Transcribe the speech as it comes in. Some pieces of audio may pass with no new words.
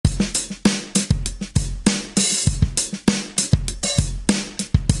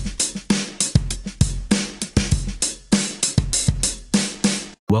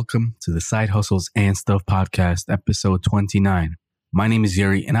Welcome to the Side Hustles and Stuff podcast, episode 29. My name is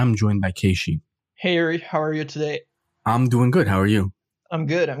Yuri, and I'm joined by Keishi. Hey Yuri, how are you today? I'm doing good. How are you? I'm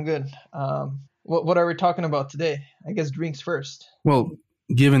good. What are we talking about today? I guess drinks first. Well,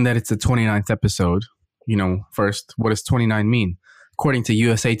 given that it's the 29th episode, first, what does 29 mean? According to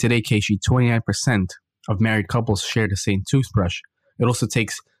USA Today, Keishi, 29% of married couples share the same toothbrush. It also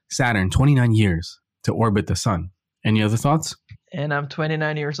takes Saturn 29 years to orbit the sun. Any other thoughts? And I'm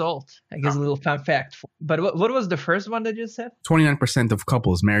 29 years old. I guess a little fun fact. But what was the first one that you said? 29% of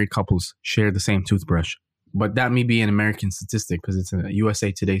married couples, share the same toothbrush. But that may be an American statistic because it's a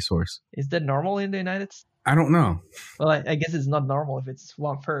USA Today source. Is that normal in the United States? I don't know. Well, I guess it's not normal if it's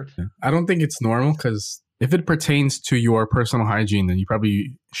 1/3. I don't think it's normal because if it pertains to your personal hygiene, then you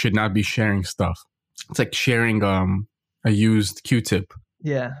probably should not be sharing stuff. It's like sharing a used Q-tip.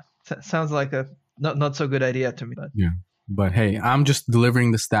 Yeah, sounds like a not so good idea to me. But. Yeah. But hey, I'm just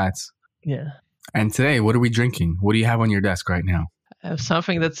delivering the stats. Yeah. And today, what are we drinking? What do you have on your desk right now? I have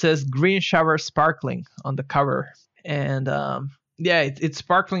something that says Green Shower Sparkling on the cover. And it's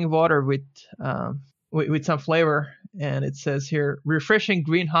sparkling water with some flavor. And it says here, refreshing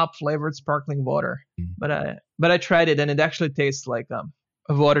green hop flavored sparkling water. Mm. But I tried it and it actually tastes like a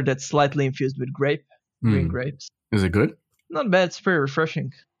water that's slightly infused with green grapes. Is it good? Not bad. It's pretty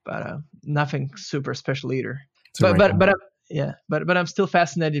refreshing, but nothing super special either. But I'm still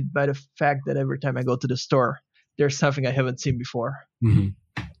fascinated by the fact that every time I go to the store, there's something I haven't seen before.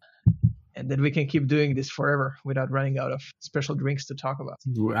 Mm-hmm. And that we can keep doing this forever without running out of special drinks to talk about.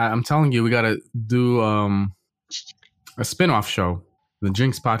 I'm telling you, we got to do a spin-off show, the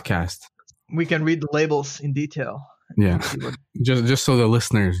Drinks Podcast. We can read the labels in detail. Yeah, just so the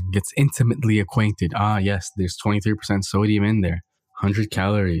listeners gets intimately acquainted. Ah, yes, there's 23% sodium in there, 100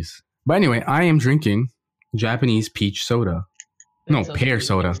 calories. But anyway, I am drinking Japanese peach soda. Pear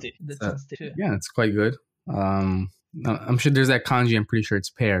soda. Yeah, it's quite good. I'm sure there's that kanji. I'm pretty sure it's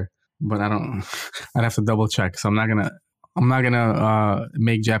pear, but I'd have to double check. So I'm not gonna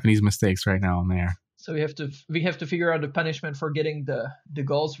make Japanese mistakes right now on there. So we have to figure out the punishment for getting the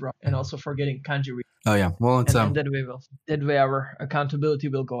goals wrong and also for getting kanji wrong. Oh yeah, well it's that way our accountability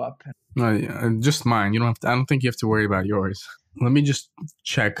will go up. Just mine. You don't have to. I don't think you have to worry about yours. Let me just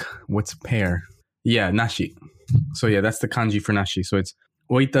check what's pear. Yeah, nashi. So yeah, that's the kanji for nashi. So it's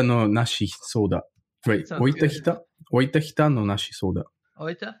oita no nashi soda. Right. Oita hita no nashi soda.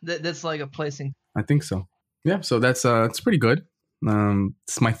 Oita? That's like a placing. I think so. Yeah, so that's it's pretty good.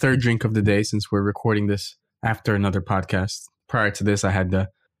 It's my third drink of the day since we're recording this after another podcast. Prior to this, I had the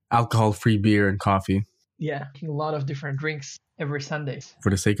alcohol-free beer and coffee. Yeah, a lot of different drinks every Sunday. For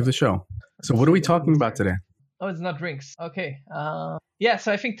the sake of the show. So what are we talking about today? Oh, it's not drinks. Okay. So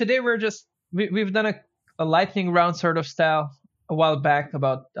I think today we've done a lightning round sort of style a while back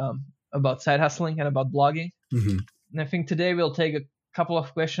about side hustling and about blogging. Mm-hmm. And I think today we'll take a couple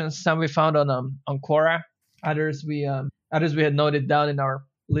of questions. Some we found on Quora. Others we had noted down in our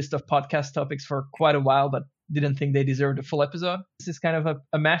list of podcast topics for quite a while, but didn't think they deserved a full episode. This is kind of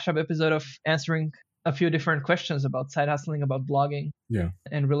a mashup episode of answering a few different questions about side hustling, about blogging,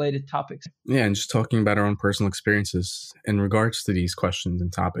 and related topics. Yeah, and just talking about our own personal experiences in regards to these questions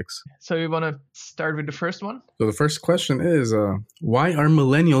and topics. So you want to start with the first one? So the first question is, why are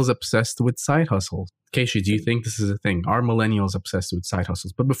millennials obsessed with side hustles? Keishi, do you think this is a thing? Are millennials obsessed with side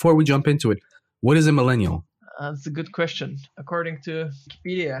hustles? But before we jump into it, what is a millennial? That's a good question. According to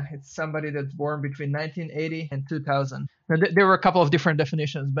Wikipedia, it's somebody that's born between 1980 and 2000. Now, there were a couple of different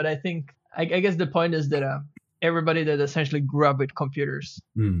definitions, but I guess the point is that everybody that essentially grew up with computers,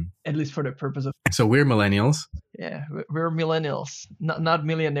 at least for the purpose of... So we're millennials. Yeah, we're millennials. Not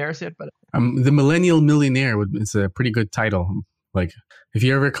millionaires yet, but... The Millennial Millionaire is a pretty good title. Like, if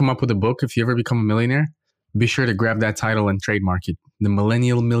you ever come up with a book, if you ever become a millionaire, be sure to grab that title and trademark it. The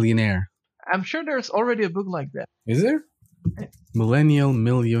Millennial Millionaire. I'm sure there's already a book like that. Is there? Millennial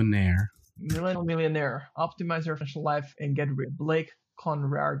Millionaire. Millennial Millionaire. Optimize your financial life and get rich. Blake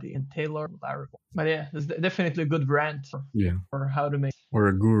Conradi and Taylor Larico. But yeah, there's definitely a good brand for how to make... Or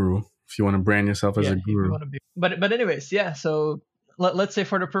a guru, if you want to brand yourself as a guru. But anyways, yeah, so let's say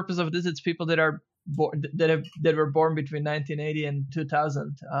for the purpose of this, it's people that are that were born between 1980 and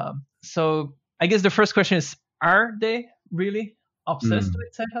 2000. So I guess the first question is, are they really obsessed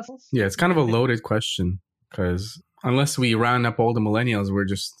with side hustles? Yeah, it's kind of a loaded question because unless we round up all the millennials, we're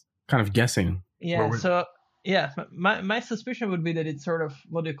just kind of guessing. Yeah, so yeah, my suspicion would be that it's sort of,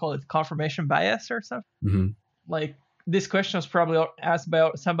 what do you call it, confirmation bias or something? Mm-hmm. Like, this question was probably asked by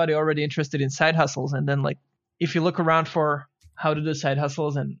somebody already interested in side hustles, and then like if you look around for how to do side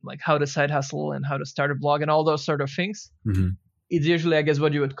hustles and like how to side hustle and how to start a blog and all those sort of things, it's usually, I guess,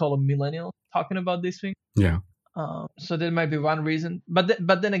 what you would call a millennial talking about these things. Yeah. So that might be one reason,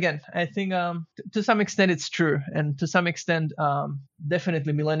 but then again, I think to some extent it's true, and to some extent,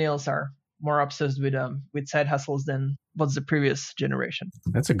 definitely millennials are more obsessed with side hustles than what's the previous generation.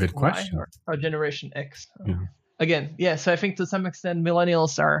 That's a good question. Or Generation X. Yeah. Again, yeah. So I think to some extent,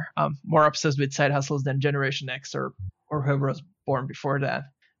 millennials are more obsessed with side hustles than Generation X or whoever was born before that.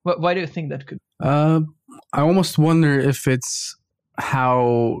 Why do you think that could? I almost wonder if it's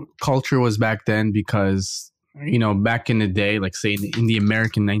how culture was back then, because back in the day, like say in the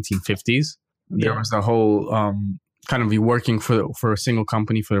American 1950s, there was a whole kind of you working for a single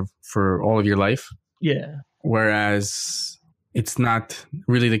company for all of your life. Yeah. Whereas it's not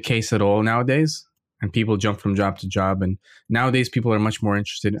really the case at all nowadays, and people jump from job to job. And nowadays people are much more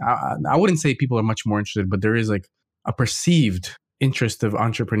interested. I wouldn't say people are much more interested, but there is like a perceived interest of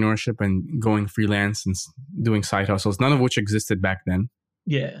entrepreneurship and going freelance and doing side hustles, none of which existed back then.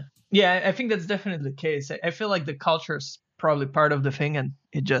 Yeah, I think that's definitely the case. I feel like the culture is probably part of the thing, and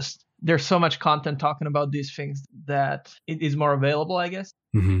there's so much content talking about these things that it is more available, I guess.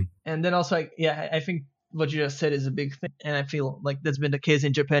 Mm-hmm. And then also, I think what you just said is a big thing, and I feel like that's been the case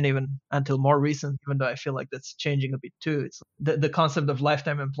in Japan even until more recent, even though I feel like that's changing a bit too. It's the concept of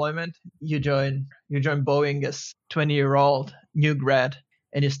lifetime employment. You join Boeing as 20-year-old new grad,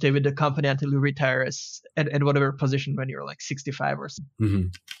 and you stay with the company until you retire at whatever position when you're like 65 or something. Mm-hmm.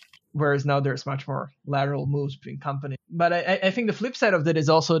 Whereas now there's much more lateral moves between companies. But I think the flip side of that is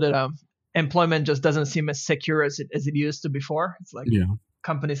also that employment just doesn't seem as secure as it used to before. It's like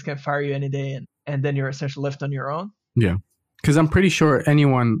companies can fire you any day, and then you're essentially left on your own. Yeah. Because I'm pretty sure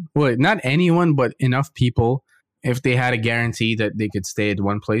not anyone, but enough people, if they had a guarantee that they could stay at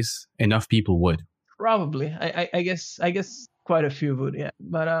one place, enough people would. Probably. I guess quite a few would, yeah.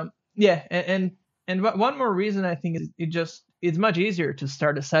 But and one more reason I think is it's much easier to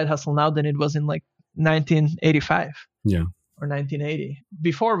start a side hustle now than it was in like 1985. Yeah. Or 1980.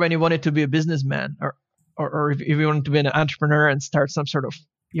 Before, when you wanted to be a businessman or if you wanted to be an entrepreneur and start some sort of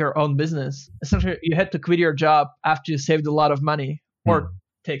your own business, essentially you had to quit your job after you saved a lot of money or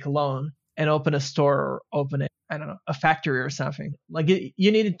take a loan and open a store or open a factory or something. Like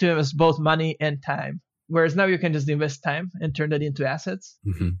you needed to invest both money and time. Whereas now you can just invest time and turn that into assets.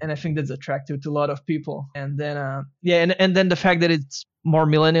 Mm-hmm. And I think that's attractive to a lot of people. And then, and then the fact that it's more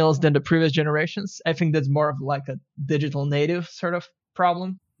millennials than the previous generations, I think that's more of like a digital native sort of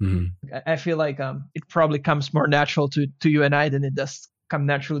problem. Mm-hmm. I feel like it probably comes more natural to you and I than it does come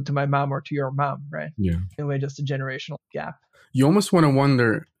naturally to my mom or to your mom, right? Yeah. In a way, just a generational gap. You almost want to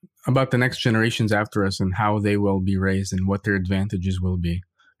wonder about the next generations after us and how they will be raised and what their advantages will be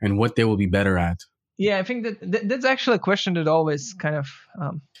and what they will be better at. Yeah, I think that's actually a question that always kind of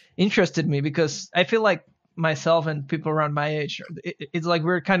interested me, because I feel like myself and people around my age, it's like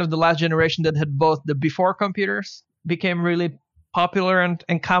we're kind of the last generation that had both the before computers became really popular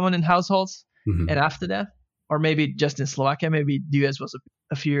and common in households, and after that, or maybe just in Slovakia, maybe the US was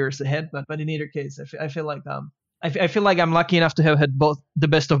a few years ahead, but in either case, I feel like I feel like I'm lucky enough to have had both the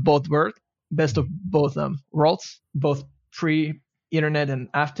best of both worlds, both pre-internet and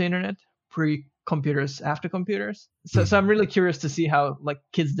after internet, pre-computers, after computers. So I'm really curious to see how like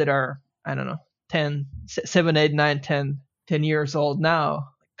kids that are, I don't know, 7, 8, 9, 10 years old now,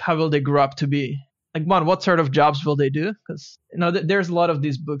 how will they grow up to be? Like, what sort of jobs will they do? Because there's a lot of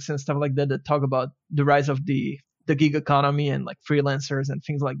these books and stuff like that talk about the rise of the gig economy and like freelancers and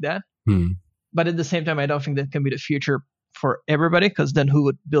things like that. But at the same time, I don't think that can be the future for everybody, because then who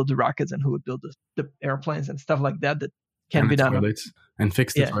would build the rockets and who would build the airplanes and stuff like that can be done. And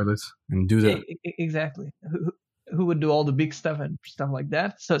fix the toilets and do that. Exactly. Who would do all the big stuff and stuff like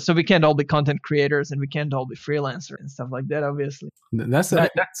that? So we can't all be content creators and we can't all be freelancers and stuff like that, obviously. That's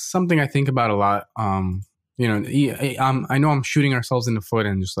something I think about a lot. I know I'm shooting ourselves in the foot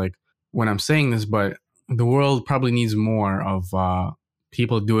and just like when I'm saying this, but the world probably needs more of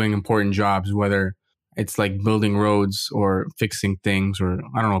people doing important jobs, whether it's like building roads or fixing things or,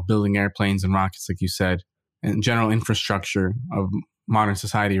 I don't know, building airplanes and rockets, like you said, and general infrastructure of modern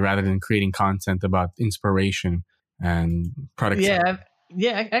society, rather than creating content about inspiration and productivity.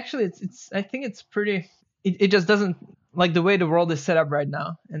 Yeah. Actually, it's. I think it's pretty. It just doesn't, like the way the world is set up right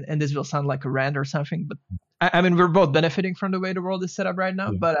now. And this will sound like a rant or something, but I mean we're both benefiting from the way the world is set up right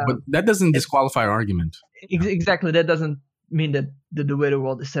now. But that doesn't disqualify our argument. Exactly, that doesn't mean that the way the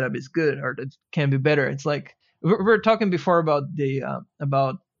world is set up is good or that it can be better. It's like we were talking before about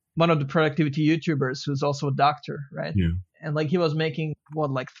about one of the productivity YouTubers who's also a doctor, right? Yeah. And like he was making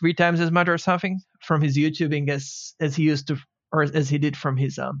like 3 times as much or something from his YouTubing as he used to, or as he did from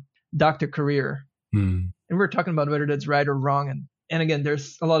his doctor career. And we're talking about whether that's right or wrong. And again,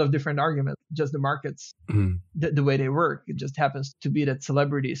 there's a lot of different arguments, just the markets, the way they work. It just happens to be that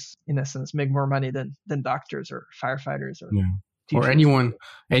celebrities, in essence, make more money than doctors or firefighters or teachers. Or anyone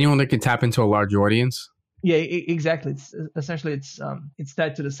that can tap into a large audience. Yeah, exactly. It's essentially it's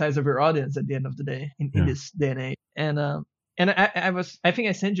tied to the size of your audience at the end of the day in this day and age. And I think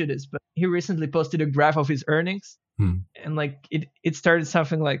I sent you this, but he recently posted a graph of his earnings, and like it started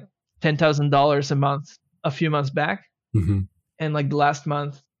something like $10,000 a month a few months back, and like the last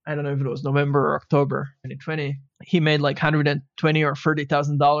month, I don't know if it was November or October 2020, he made like $120,000 or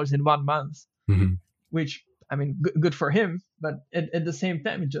 $30,000 in 1 month, which I mean, good for him, but at the same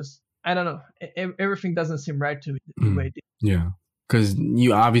time, it just I don't know. Everything doesn't seem right to me the way it did. Yeah, because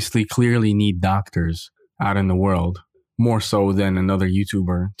you obviously clearly need doctors out in the world, more so than another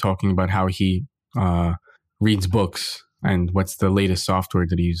YouTuber talking about how he reads books and what's the latest software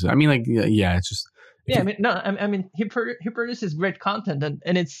that he uses. I mean, like, yeah, it's just... Yeah, I mean, he produces great content,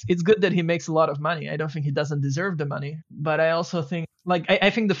 and it's good that he makes a lot of money. I don't think he doesn't deserve the money, but I also think, like,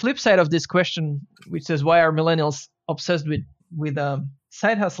 I think the flip side of this question, which says why are millennials obsessed with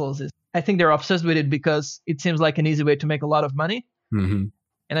side hustles, is I think they're obsessed with it because it seems like an easy way to make a lot of money, and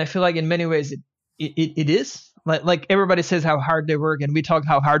I feel like in many ways it is. Like everybody says how hard they work, and we talk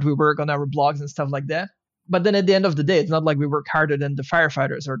how hard we work on our blogs and stuff like that. But then at the end of the day, it's not like we work harder than the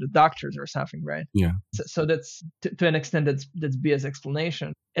firefighters or the doctors or something, right? Yeah. So that's to an extent that's BS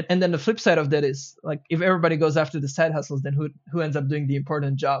explanation. And then the flip side of that is, like, if everybody goes after the side hustles, then who ends up doing the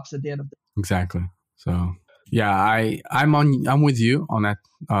important jobs at the end of the day? Exactly. So yeah, I'm with you on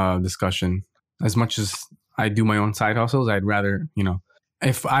that discussion. As much as I do my own side hustles, I'd rather,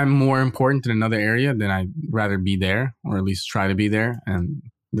 if I'm more important in another area, then I'd rather be there, or at least try to be there. And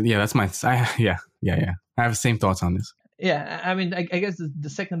yeah, that's yeah. I have the same thoughts on this. Yeah, I mean, I guess the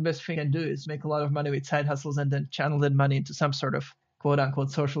second best thing I can do is make a lot of money with side hustles and then channel that money into some sort of quote unquote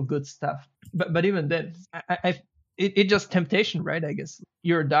social good stuff. But even then, it's just temptation, right? I guess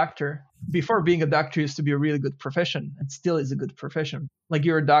you're a doctor. Before being a doctor used to be a really good profession, and still is a good profession. Like,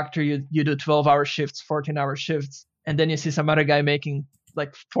 you're a doctor, you do 12-hour shifts, 14-hour shifts, and then you see some other guy making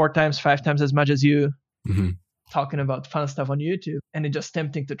like 4 times, 5 times as much as you. Talking about fun stuff on YouTube, and it's just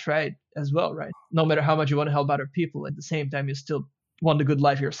tempting to try it as well, right? No matter how much you want to help other people, at the same time you still want a good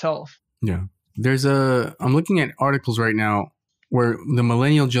life yourself. Yeah, I'm looking at articles right now where the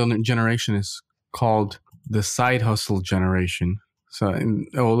millennial generation is called the side hustle generation. So,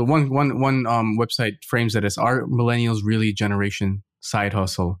 one website frames it as, are millennials really generation side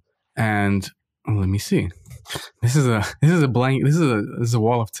hustle? And let me see. This is a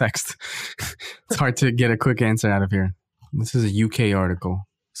wall of text. It's hard to get a quick answer out of here. This is a UK article.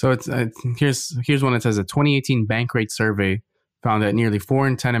 So it's here's one that says a 2018 Bankrate survey found that nearly 4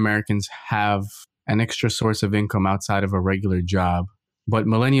 in 10 Americans have an extra source of income outside of a regular job. But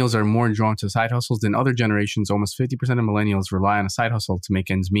millennials are more drawn to side hustles than other generations. Almost 50% of millennials rely on a side hustle to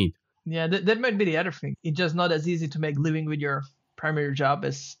make ends meet. Yeah, that might be the other thing. It's just not as easy to make living with your primary job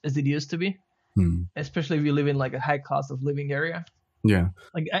as it used to be. Especially if you live in like a high cost of living area. Yeah.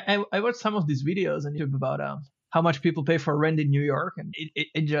 Like I watched some of these videos on YouTube about how much people pay for rent in New York, and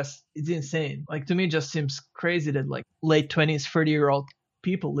it's insane. Like, to me, it just seems crazy that like late 20s, 30-year-old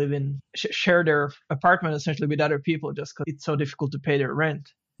people share their apartment essentially with other people just because it's so difficult to pay their rent.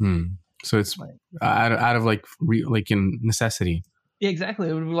 So it's like, out of like in necessity. Yeah, exactly.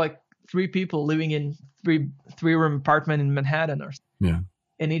 It would be like 3 people living in three-room apartment in Manhattan or something. Yeah.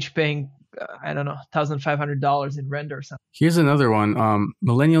 And each paying, I don't know, $1,500 in rent or something. Here's another one.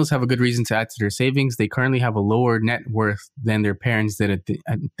 Millennials have a good reason to add to their savings. They currently have a lower net worth than their parents did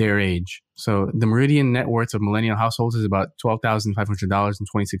at their age. So the median net worth of millennial households is about $12,500 in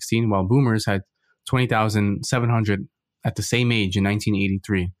 2016, while boomers had $20,700 at the same age in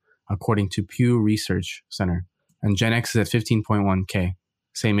 1983, according to Pew Research Center. And Gen X is at $15.1K,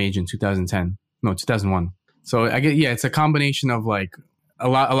 same age in 2001. So I get, it's a combination of like, a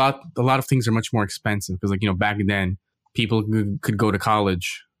lot of things are much more expensive because, like, back then people could go to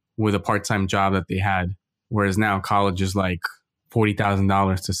college with a part-time job that they had, whereas now college is like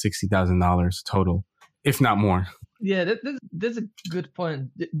 $40,000 to $60,000 total, if not more. Yeah, that's a good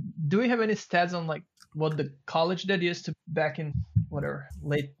point. Do we have any stats on like what the college debt used to back in whatever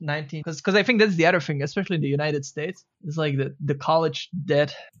late 19? Because I think that's the other thing, especially in the United States. It's like the college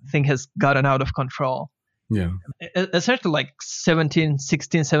debt thing has gotten out of control. Yeah. Essentially, like 16,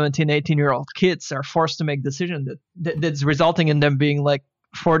 17, 18-year-old kids are forced to make decisions that's resulting in them being like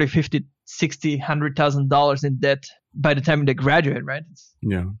 $40, $50, $60, $100,000 in debt by the time they graduate, right? It's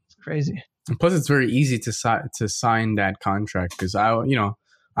crazy. And plus, it's very easy to sign that contract because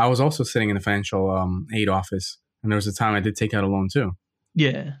I was also sitting in the financial aid office, and there was a time I did take out a loan too.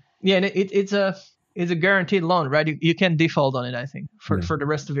 Yeah, and it's a guaranteed loan, right? You can default on it, I think, for the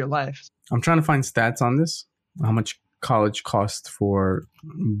rest of your life. I'm trying to find stats on this. How much college cost for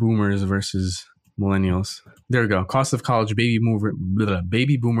boomers versus millennials? There we go. Cost of college baby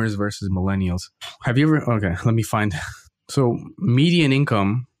boomers versus millennials. Have you ever? Okay, let me find. So median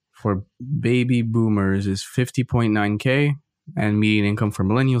income for baby boomers is 50.9K, and median income for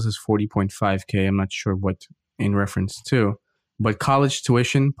millennials is 40.5K. I'm not sure what in reference to, but college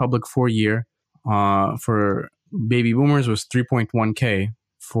tuition, public 4-year, for baby boomers was 3.1K.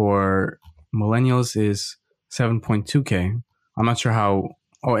 For millennials is 7.2K. I'm not sure how.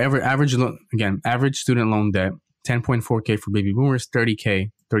 Oh, average student loan debt 10.4K for baby boomers,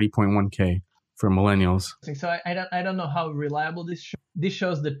 30.1K for millennials. So I don't know how reliable this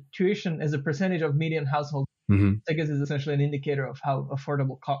shows the tuition as a percentage of median household. Mm-hmm. I guess it's essentially an indicator of how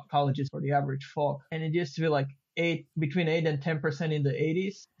affordable college is for the average folk. And it used to be like between 8 and 10% in the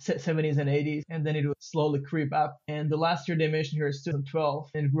 80s, 70s and 80s, and then it would slowly creep up. And the last year they mentioned here is 2012,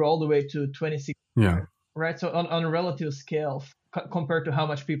 and grew all the way to 26. Yeah. Right. So on a relative scale, compared to how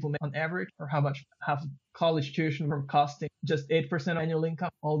much people make on average, or how much have college tuition from costing just 8% annual income,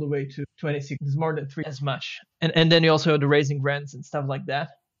 all the way to 26, is more than 3 as much. And then you also have the raising rents and stuff like that.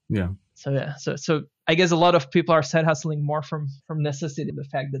 Yeah. So yeah. So I guess a lot of people are side hustling more from necessity, the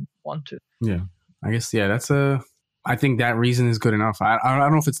fact that they want to. Yeah. I guess, yeah, I think that reason is good enough. I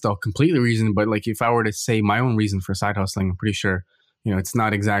don't know if it's the complete reason, but like if I were to say my own reason for side hustling, I'm pretty sure, it's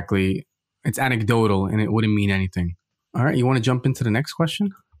not exactly, it's anecdotal and it wouldn't mean anything. All right. You want to jump into the next question?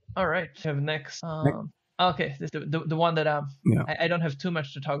 All right. We have next. Okay. This the one that I don't have too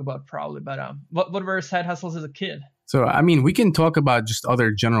much to talk about probably, but what were side hustles as a kid? So, I mean, we can talk about just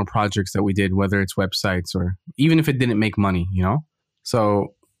other general projects that we did, whether it's websites or even if it didn't make money,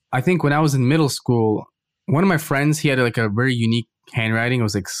 So I think when I was in middle school, one of my friends, he had like a very unique handwriting. It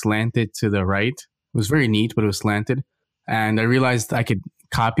was like slanted to the right. It was very neat, but it was slanted. And I realized I could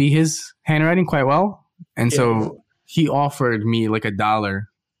copy his handwriting quite well. And so he offered me like $1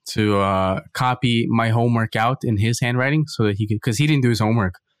 to copy my homework out in his handwriting so that he could, because he didn't do his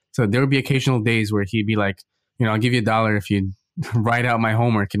homework. So there would be occasional days where he'd be like, I'll give you $1 if you write out my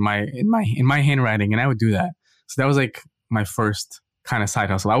homework in my handwriting. And I would do that. So that was like my first kind of side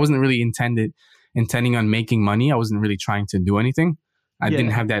hustle. I wasn't really intending on making money. I wasn't really trying to do anything. I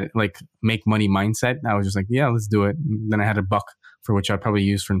didn't have that like make money mindset. I was just like, yeah, let's do it. And then I had $1 for which I'd probably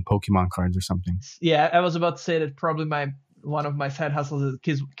use for Pokemon cards or something. Yeah, I was about to say that probably one of my side hustles as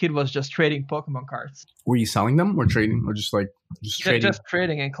a kid was just trading Pokemon cards. Were you selling them or trading or just trading? Just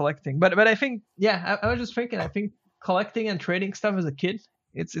trading and collecting. But I think, I was just thinking, I think collecting and trading stuff as a kid,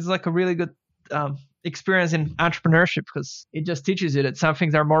 it's like a really good experience in entrepreneurship, because it just teaches you that some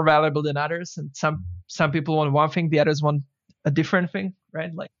things are more valuable than others, and some people want one thing, the others want a different thing, right?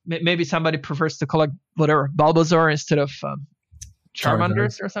 Like maybe somebody prefers to collect whatever Bulbasaur instead of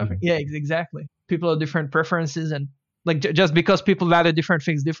Charmanders or something. Yeah, exactly. People have different preferences, and like just because people value different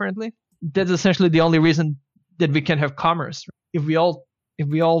things differently, that's essentially the only reason that we can have commerce. If we all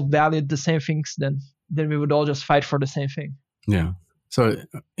valued the same things, then we would all just fight for the same thing. Yeah. So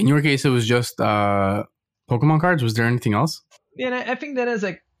in your case, it was just Pokemon cards. Was there anything else? Yeah, and I think that is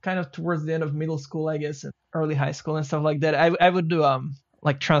like kind of towards the end of middle school, I guess, and early high school and stuff like that. I would do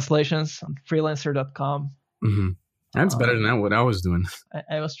like translations on freelancer.com. Mm-hmm. That's better than what I was doing.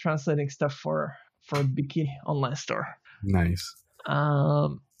 I was translating stuff for Biki online store. Nice.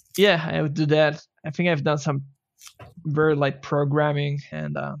 Yeah, I would do that. I think I've done some very light programming,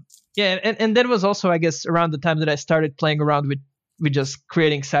 and and that was also, I guess, around the time that I started playing around with just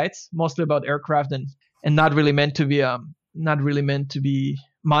creating sites, mostly about aircraft and not really meant to be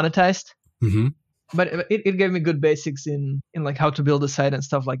monetized. Mm-hmm. But it gave me good basics in like how to build a site and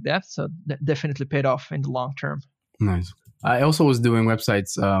stuff like that. So that definitely paid off in the long term. Nice. I also was doing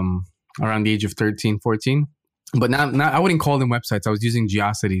websites around the age of 13, 14. But not I wouldn't call them websites. I was using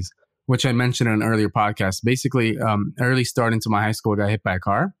Geocities, which I mentioned in an earlier podcast. Basically, early start into my high school, I got hit by a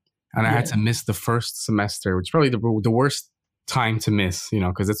car. And I had to miss the first semester, which is probably the worst time to miss,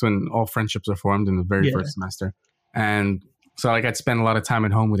 because that's when all friendships are formed in the very first semester. And so like I'd spend a lot of time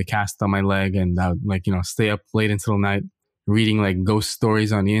at home with a cast on my leg, and I would stay up late until night reading like ghost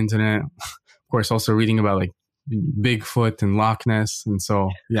stories on the internet. Of course, also reading about like Bigfoot and Loch Ness. And so,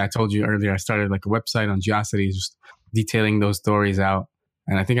 I told you earlier, I started like a website on Geocities, just detailing those stories out.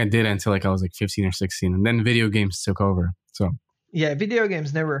 And I think I did it until like I was like 15 or 16. And then video games took over. So yeah, video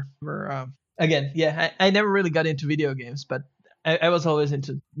games never were, I never really got into video games, but I was always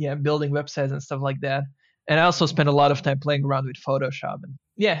into, building websites and stuff like that. And I also spent a lot of time playing around with Photoshop. And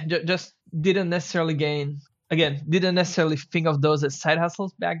yeah, just didn't necessarily didn't necessarily think of those as side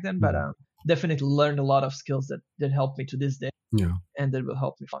hustles back then, but definitely learned a lot of skills that helped me to this day. Yeah. And that will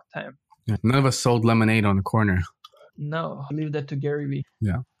help me for a long time. Yeah. None of us sold lemonade on the corner. No, leave that to Gary Vee.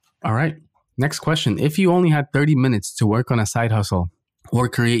 Yeah. All right. Next question. If you only had 30 minutes to work on a side hustle or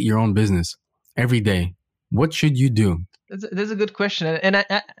create your own business every day, what should you do? That's a good question. And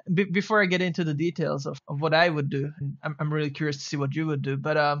before I get into the details of what I would do, I'm really curious to see what you would do.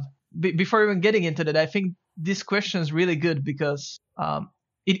 But before even getting into that, I think this question is really good because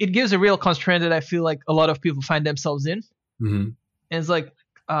it gives a real constraint that I feel like a lot of people find themselves in. Mm-hmm. And it's like,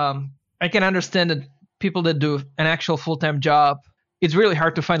 I can understand that people that do an actual full-time job, it's really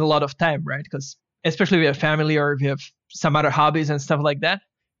hard to find a lot of time, right? Because especially if you have family or if you have some other hobbies and stuff like that,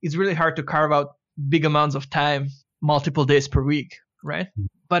 it's really hard to carve out big amounts of time multiple days per week, right?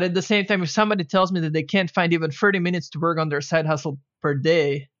 But at the same time, if somebody tells me that they can't find even 30 minutes to work on their side hustle per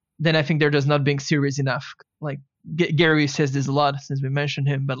day, then I think they're just not being serious enough. Like Gary says this a lot since we mentioned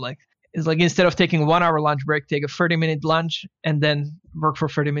him, but like it's like instead of taking a 1 hour lunch break, take a 30-minute lunch and then work for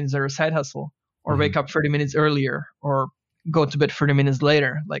 30 minutes on your side hustle, or wake up 30 minutes earlier, or go to bed 30 minutes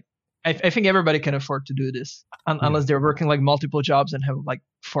later. Like I think everybody can afford to do this unless they're working like multiple jobs and have like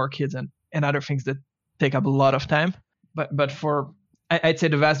 4 kids and other things that take up a lot of time. But for I'd say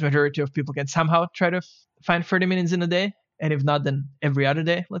the vast majority of people can somehow try to find 30 minutes in a day. And if not, then every other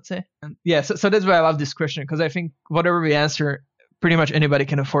day, let's say. And yeah, so that's why I love this question, because I think whatever we answer, pretty much anybody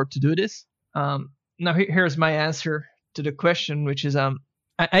can afford to do this. Now here's my answer to the question, which is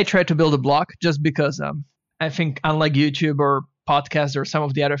I try to build a blog just because I think unlike YouTube or podcasts or some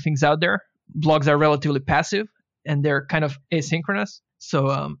of the other things out there, blogs are relatively passive and they're kind of asynchronous.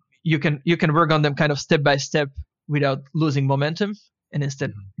 So you can work on them kind of step by step without losing momentum, and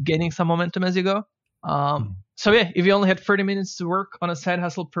instead gaining some momentum as you go. So yeah, if you only had 30 minutes to work on a side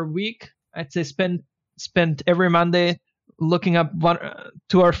hustle per week, I'd say spend every Monday looking up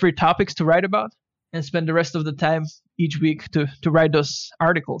 2 or 3 topics to write about, and spend the rest of the time each week to write those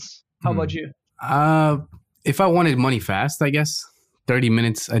articles. How about you? If I wanted money fast, I guess 30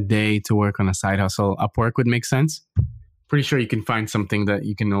 minutes a day to work on a side hustle, Upwork would make sense. Pretty sure you can find something that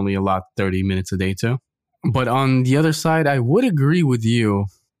you can only allot 30 minutes a day to. But on the other side, I would agree with you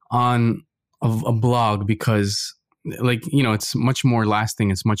on a blog because, like, you know, it's much more lasting.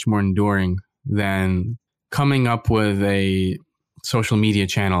 It's much more enduring than coming up with a social media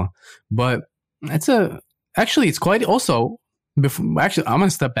channel. But it's quite also, I'm going to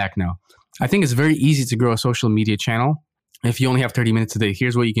step back now. I think it's very easy to grow a social media channel. If you only have 30 minutes a day,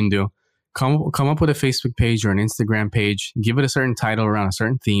 here's what you can do. Come up with a Facebook page or an Instagram page, give it a certain title around a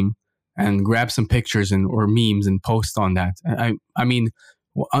certain theme, and grab some pictures or memes and post on that. I mean,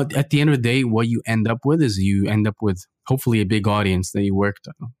 at the end of the day, what you end up with is hopefully a big audience that you worked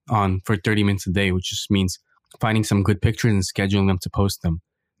on for 30 minutes a day, which just means finding some good pictures and scheduling them to post them.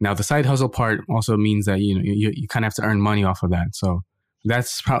 Now, the side hustle part also means that you kind of have to earn money off of that. So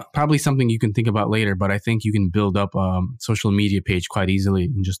that's probably something you can think about later, but I think you can build up a social media page quite easily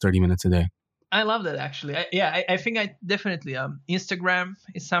in just 30 minutes a day. I love that, actually. I think I definitely, Instagram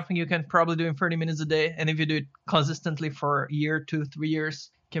is something you can probably do in 30 minutes a day. And if you do it consistently for a year, 2, 3 years,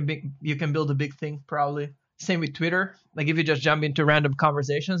 you can build a big thing, probably. Same with Twitter. Like if you just jump into random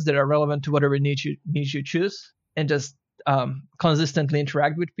conversations that are relevant to whatever niche you choose and just consistently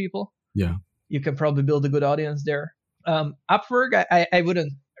interact with people. Yeah. You can probably build a good audience there. Upwork, I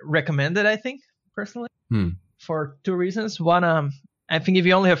wouldn't recommend it, I think, personally, for 2 reasons. One, I think if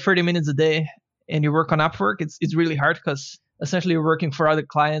you only have 30 minutes a day and you work on Upwork, it's really hard because essentially you're working for other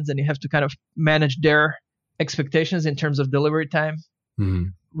clients and you have to kind of manage their expectations in terms of delivery time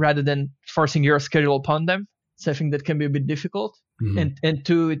rather than forcing your schedule upon them. So I think that can be a bit difficult. And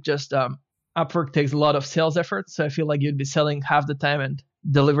 2, it just Upwork takes a lot of sales effort. So I feel like you'd be selling half the time and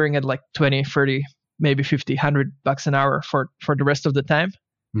delivering at like 20, 30, maybe 50, $100 an hour for the rest of the time.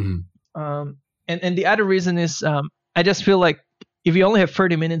 And the other reason is I just feel like if you only have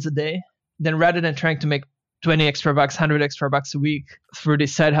 30 minutes a day, then rather than trying to make 20 extra bucks, 100 extra bucks a week through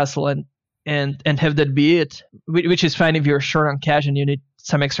this side hustle and have that be it, which is fine if you're short on cash and you need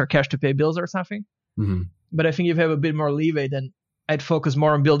some extra cash to pay bills or something. But I think if you have a bit more leeway, then I'd focus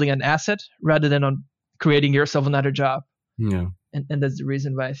more on building an asset rather than on creating yourself another job. Yeah. And that's the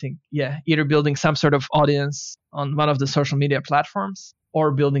reason why I think, either building some sort of audience on one of the social media platforms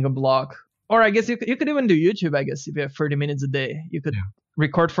or building a blog. Or I guess you could even do YouTube, I guess, if you have 30 minutes a day. You could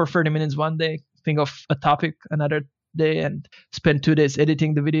record for 30 minutes one day, think of a topic another day, and spend 2 days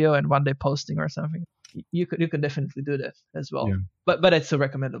editing the video and 1 day posting or something. you could definitely do that as well. Yeah. But it's a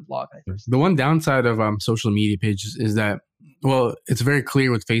recommended blog. The one downside of social media pages is that, well, it's very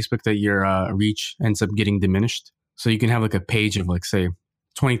clear with Facebook that your reach ends up getting diminished. So you can have like a page of like, say,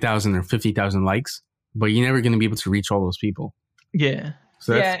 20,000 or 50,000 likes, but you're never going to be able to reach all those people. Yeah.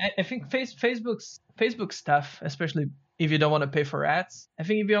 So yeah, I think Facebook stuff, especially if you don't want to pay for ads. I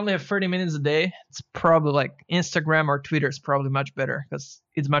think if you only have 30 minutes a day, it's probably like Instagram or Twitter is probably much better because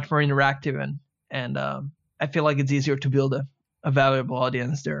it's much more interactive and I feel like it's easier to build a valuable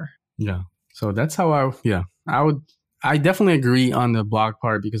audience there. Yeah. So that's how I definitely agree on the blog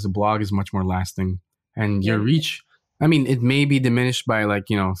part because the blog is much more lasting and your reach. I mean, it may be diminished by like,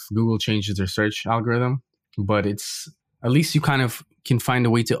 if Google changes their search algorithm, but it's at least you kind of can find a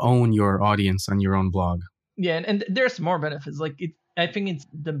way to own your audience on your own blog. Yeah, and there's more benefits. Like I think it's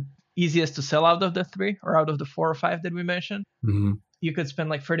the easiest to sell out of the 3 or out of the 4 or 5 that we mentioned. Mm-hmm. You could spend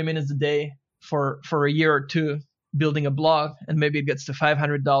like 30 minutes a day for a year or 2 building a blog, and maybe it gets to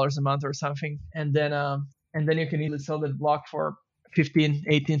 $500 a month or something, and then you can easily sell that blog for $15,000,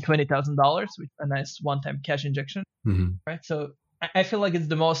 $18,000, $20,000 with a nice one-time cash injection. Mm-hmm. Right. So I feel like it's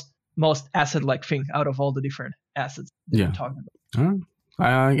the most asset-like thing out of all the different assets that we're talking about.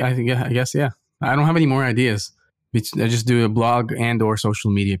 I guess, yeah. I don't have any more ideas. I just do a blog and or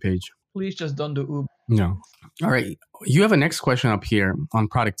social media page. Please just don't do Uber. No. All right. You have a next question up here on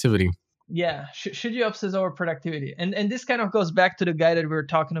productivity. Yeah. Should you obsess over productivity? And this kind of goes back to the guy that we were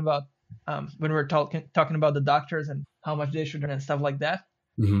talking about when we were talking about the doctors and how much they should earn and stuff like that.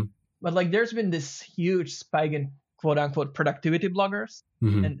 Mm-hmm. But like there's been this huge spike in quote unquote productivity bloggers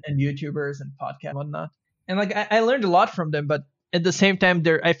and YouTubers and podcasts and whatnot. And like I learned a lot from them, but at the same time,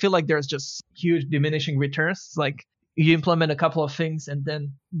 I feel like there's just huge diminishing returns. It's like you implement a couple of things and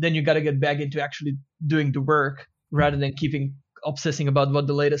then you got to get back into actually doing the work rather than obsessing about what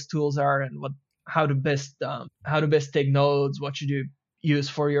the latest tools are and how to best take notes, what should you use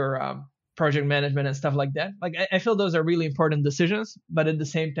for your project management and stuff like that. Like I feel those are really important decisions, but at the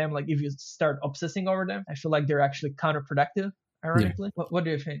same time, like if you start obsessing over them, I feel like they're actually counterproductive. Ironically, what do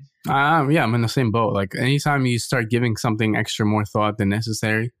you think? Yeah, I'm in the same boat. Like anytime you start giving something extra more thought than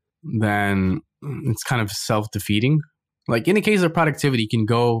necessary, then it's kind of self-defeating. Like in the case of productivity, you can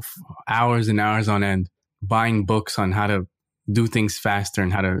go hours and hours on end buying books on how to do things faster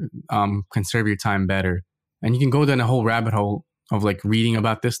and how to conserve your time better. And you can go down a whole rabbit hole of like reading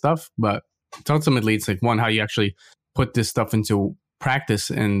about this stuff. But ultimately, it's like, one, how you actually put this stuff into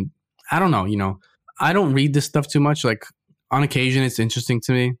practice. And I don't know, I don't read this stuff too much. Like, on occasion, it's interesting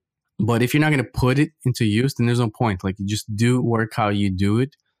to me, but if you're not going to put it into use, then there's no point. Like you just do work how you do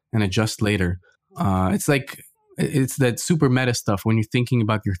it and adjust later. It's like, it's that super meta stuff when you're thinking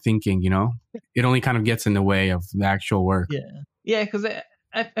about your thinking, it only kind of gets in the way of the actual work. Yeah. Because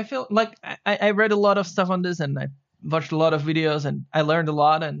I feel like I read a lot of stuff on this and I watched a lot of videos and I learned a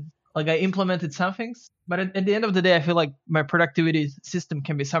lot and like I implemented some things. But at the end of the day, I feel like my productivity system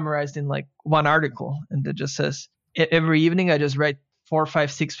can be summarized in like one article and it just says, every evening, I just write 4,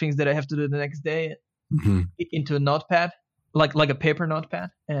 5, 6 things that I have to do the next day into a notepad, like a paper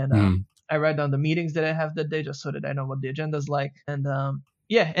notepad. And I write down the meetings that I have that day just so that I know what the agenda is like. And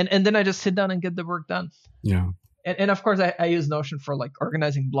and then I just sit down and get the work done. Yeah. And of course, I use Notion for like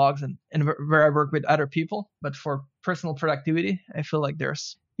organizing blogs and where I work with other people. But for personal productivity, I feel like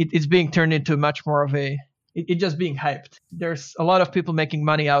it's being turned into much more of it just being hyped. There's a lot of people making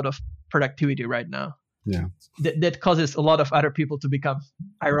money out of productivity right now. Yeah, that causes a lot of other people to become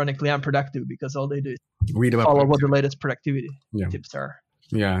ironically unproductive because all they do is read about follow what the latest productivity tips are.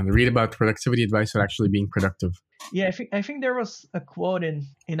 Yeah, they read about productivity advice for actually being productive. Yeah, I think there was a quote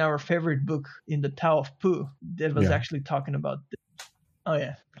in our favorite book, in the Tao of Pooh, that was actually talking about this. Oh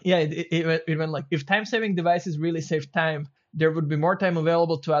yeah, it went like, if time-saving devices really save time, there would be more time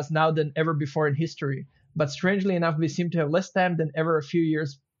available to us now than ever before in history. But strangely enough, we seem to have less time than ever a few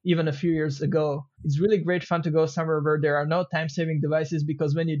years ago. It's really great fun to go somewhere where there are no time-saving devices,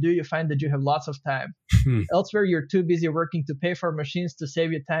 because when you do, you find that you have lots of time. Elsewhere, you're too busy working to pay for machines to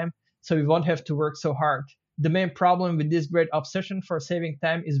save you time, so you won't have to work so hard. The main problem with this great obsession for saving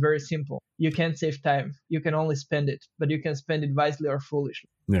time is very simple. You can't save time. You can only spend it, but you can spend it wisely or foolishly.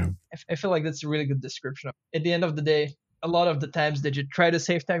 Yeah. I feel like that's a really good description. At the end of the day, a lot of the times that you try to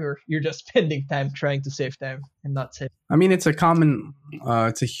save time, you're just spending time trying to save time and not save. I mean, it's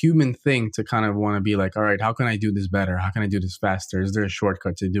a human thing to kind of want to be like, all right, how can I do this better? How can I do this faster? Is there a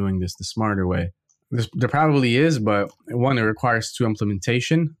shortcut to doing this the smarter way? There probably is, but one, it requires 2,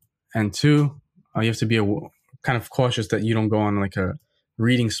 implementation, and 2, you have to be kind of cautious that you don't go on like a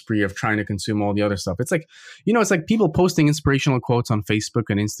reading spree of trying to consume all the other stuff. It's like, it's like people posting inspirational quotes on Facebook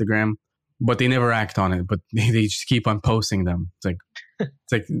and Instagram, but they never act on it. But they just keep on posting them. It's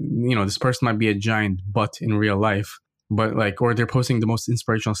like this person might be a giant butt in real life, but or they're posting the most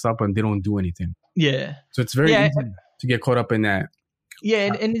inspirational stuff, and they don't do anything. Yeah. So it's very easy to get caught up in that.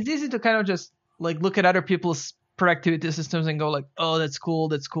 Yeah, and it's easy to kind of just look at other people's productivity systems and go oh, that's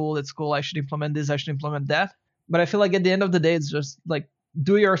cool. I should implement this. I should implement that. But I feel like at the end of the day, it's just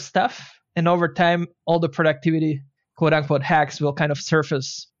do your stuff, and over time, all the productivity, quote unquote, hacks will kind of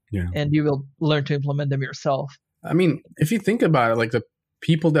surface, and you will learn to implement them yourself. I mean, if you think about it, the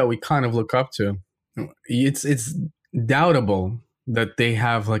people that we kind of look up to, it's doubtable that they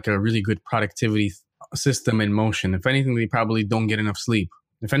have a really good productivity system in motion. If anything, they probably don't get enough sleep.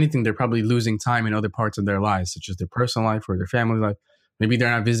 If anything, they're probably losing time in other parts of their lives, such as their personal life or their family life. Maybe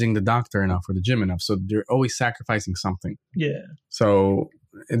they're not visiting the doctor enough or the gym enough. So they're always sacrificing something. Yeah. So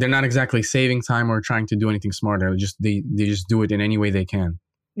they're not exactly saving time or trying to do anything smarter. They just do it in any way they can.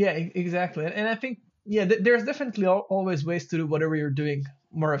 Yeah, exactly. And I think, there's definitely always ways to do whatever you're doing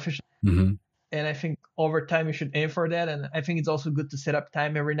more efficient. Mm-hmm. And I think over time you should aim for that. And I think it's also good to set up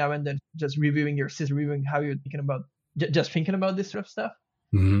time every now and then, just reviewing your system, reviewing how you're thinking about, just thinking about this sort of stuff.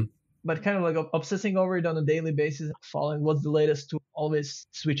 Mm-hmm. But kind of obsessing over it on a daily basis, following what's the latest tool, always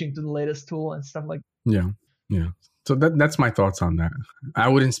switching to the latest tool and stuff like that. Yeah. So that's my thoughts on that. I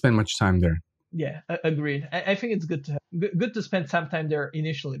wouldn't spend much time there. Yeah, agreed. I think it's good to spend some time there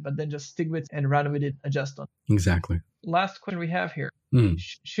initially, but then just stick with and run with it, adjust on. Exactly. Last question we have here.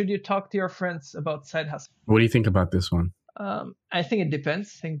 Should you talk to your friends about side hustle? What do you think about this one? I think it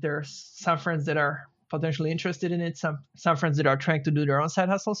depends. I think there's some friends that are potentially interested in it, some friends that are trying to do their own side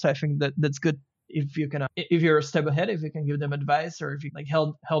hustle. So I think that's good if you can, if you're a step ahead, if you can give them advice or if you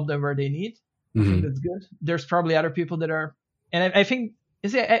help them where they need. I think that's good. There's probably other people that are, and I think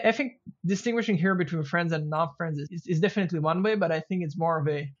distinguishing here between friends and non-friends is definitely one way, but I think it's more of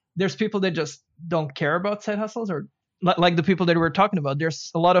there's people that just don't care about side hustles, or like the people that we're talking about.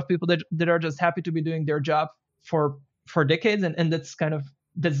 There's a lot of people that are just happy to be doing their job for decades, and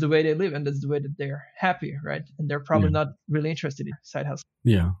that's the way they live, and that's the way that they're happy, right? And they're probably not really interested in side hustle.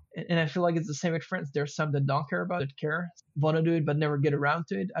 Yeah. And I feel like it's the same with friends. There's some that don't care about it, want to do it, but never get around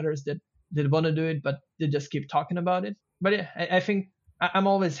to it. Others that want to do it, but they just keep talking about it. But yeah, I think I'm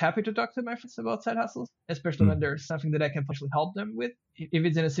always happy to talk to my friends about side hustles, especially when there's something that I can potentially help them with. If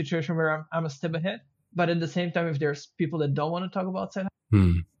it's in a situation where I'm a step ahead, but at the same time, if there's people that don't want to talk about side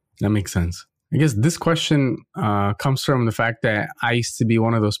hustles. That makes sense. I guess this question comes from the fact that I used to be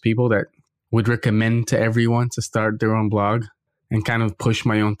one of those people that would recommend to everyone to start their own blog and kind of push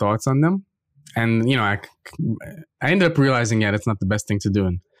my own thoughts on them. And, I ended up realizing, it's not the best thing to do.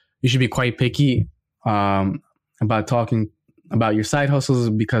 And you should be quite picky about talking about your side hustles,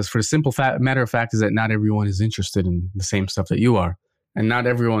 because for the simple matter of fact is that not everyone is interested in the same stuff that you are. And not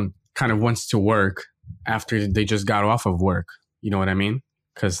everyone kind of wants to work after they just got off of work. You know what I mean?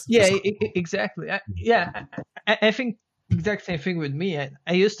 Exactly. I think exact same thing with me.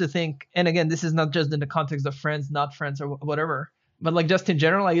 I used to think, and again, this is not just in the context of friends, not friends, or whatever, but just in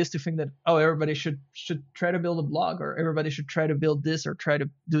general, I used to think that everybody should try to build a blog, or everybody should try to build this or try to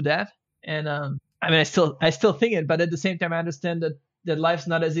do that. And I still think it, but at the same time, I understand that life's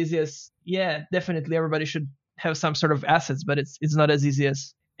not as easy as definitely everybody should have some sort of assets, but it's not as easy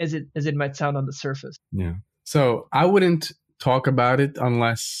as it might sound on the surface. Yeah. So I wouldn't talk about it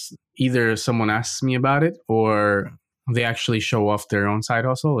unless either someone asks me about it or they actually show off their own side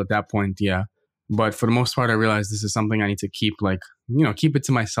hustle. At that point, yeah. But for the most part, I realize this is something I need to keep keep it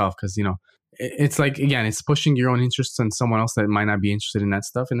to myself, because, it's again, it's pushing your own interests on someone else that might not be interested in that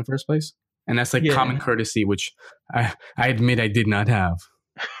stuff in the first place. And that's common courtesy, which I admit I did not have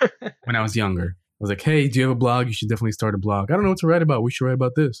when I was younger. I was like, hey, do you have a blog? You should definitely start a blog. I don't know what to write about. We should write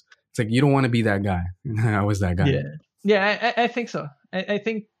about this. It's you don't want to be that guy. I was that guy. Yeah. Yeah, I think so. I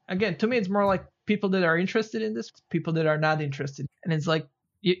think, again, to me, it's more like people that are interested in this, people that are not interested. And it's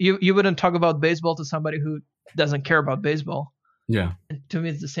you wouldn't talk about baseball to somebody who doesn't care about baseball. Yeah. And to me,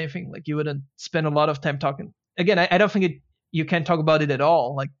 it's the same thing. You wouldn't spend a lot of time talking. Again, I don't think you can talk about it at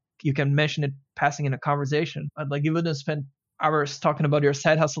all. You can mention it passing in a conversation, but you wouldn't spend hours talking about your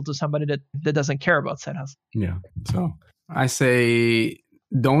side hustle to somebody that doesn't care about side hustle. Yeah. So I say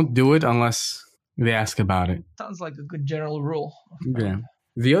don't do it unless they ask about it. Sounds like a good general rule. Yeah.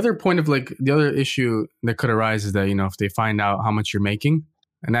 The other point of the other issue that could arise is that, if they find out how much you're making,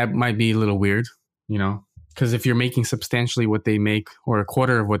 and that might be a little weird, because if you're making substantially what they make, or a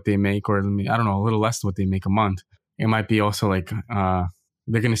quarter of what they make, or I don't know, a little less than what they make a month, it might be also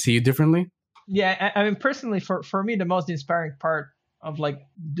they're going to see you differently. Yeah. I mean, personally, for me, the most inspiring part of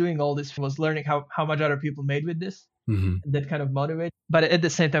doing all this was learning how much other people made with this. Mm-hmm. that kind of motivates. But at the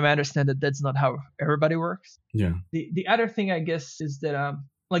same time, I understand that that's not how everybody works. Yeah. The other thing, I guess, is that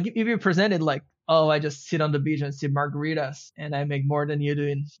like if you present it like, oh, I just sit on the beach and sip margaritas and I make more than you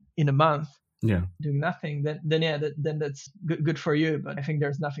do in a month Yeah. doing nothing, then that's good for you. But I think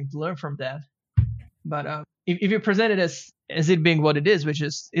there's nothing to learn from that. But if you present it as it being what it is, which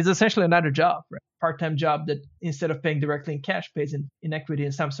is essentially another job, right? Part-time job that instead of paying directly in cash pays in equity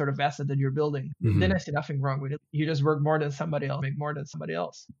in some sort of asset that you're building, then I see nothing wrong with it. You just work more than somebody else, make more than somebody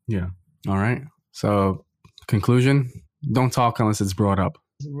else. Yeah. All right. So conclusion, don't talk unless it's brought up.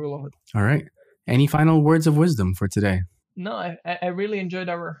 It's a rule of it. All right. Any final words of wisdom for today? No, I really enjoyed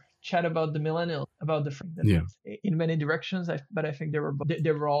our chat about the millennials, about the in many directions, but I think they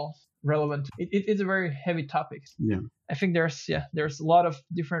were all relevant. It's a very heavy topic. Yeah. I think there's a lot of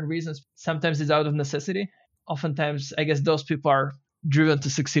different reasons. Sometimes it's out of necessity. Oftentimes, I guess those people are driven to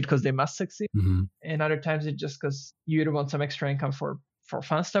succeed because they must succeed. Mm-hmm. And other times it's just because you either want some extra income for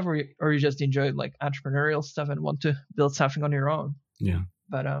fun stuff, or you just enjoy like entrepreneurial stuff and want to build something on your own. Yeah.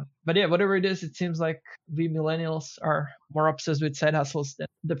 But yeah, whatever it is, it seems like we millennials are more obsessed with side hustles than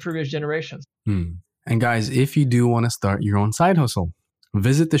the previous generations. And guys, if you do want to start your own side hustle,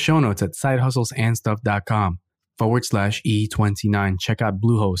 visit the show notes at sidehustlesandstuff.com/E29. Check out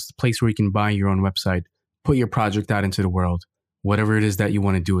Bluehost, a place where you can buy your own website, put your project out into the world, whatever it is that you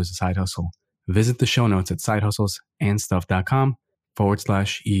want to do as a side hustle. Visit the show notes at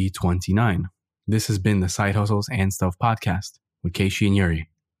sidehustlesandstuff.com/E29. This has been the Side Hustles and Stuff podcast with Keishi and Yuri.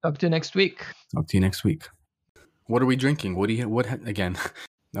 Talk to you next week. What are we drinking? What again?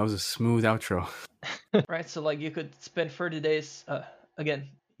 That was a smooth outro. Right, so like you could spend 30 days, again,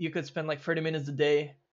 you could spend like 30 minutes a day